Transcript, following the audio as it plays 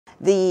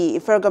The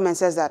federal government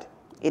says that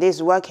it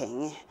is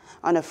working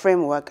on a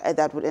framework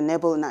that would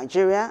enable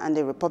Nigeria and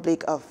the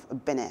Republic of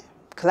Benin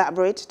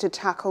collaborate to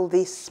tackle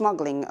the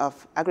smuggling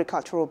of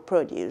agricultural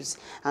produce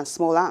and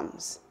small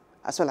arms,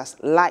 as well as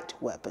light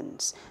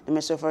weapons. The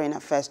Minister of Foreign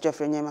Affairs,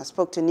 Geoffrey Onyema,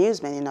 spoke to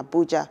newsmen in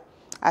Abuja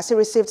as he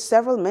received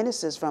several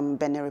ministers from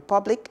Benin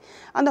Republic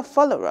and a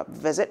follow-up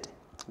visit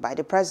by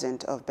the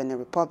President of Benin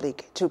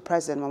Republic to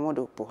President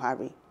Muhammadu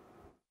Buhari.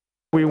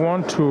 We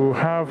want to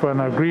have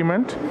an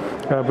agreement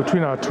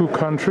between our two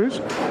countries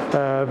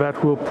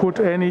that will put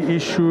any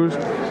issues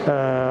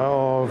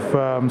of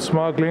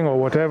smuggling or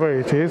whatever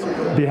it is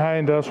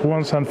behind us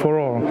once and for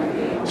all.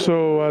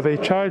 So they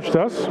charged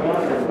us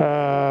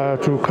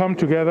to come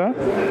together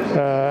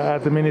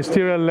at the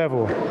ministerial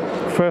level,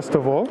 first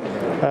of all,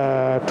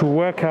 to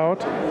work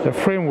out a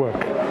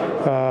framework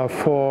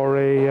for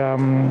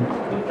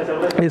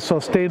a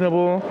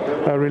sustainable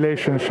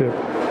relationship.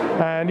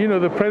 And you know,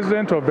 the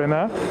President of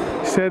Benin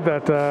said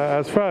that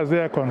as far as they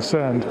are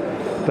concerned,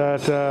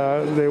 that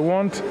they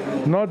want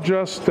not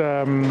just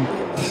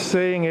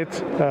saying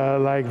it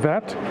like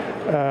that,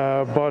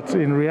 but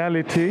in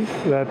reality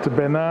that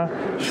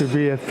Benin should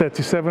be a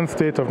 37th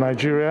state of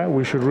Nigeria.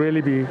 We should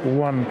really be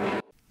one.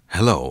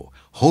 Hello,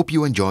 hope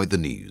you enjoyed the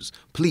news.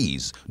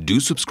 Please do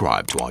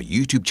subscribe to our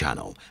YouTube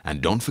channel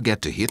and don't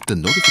forget to hit the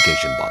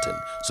notification button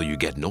so you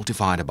get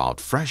notified about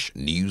fresh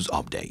news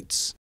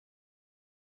updates.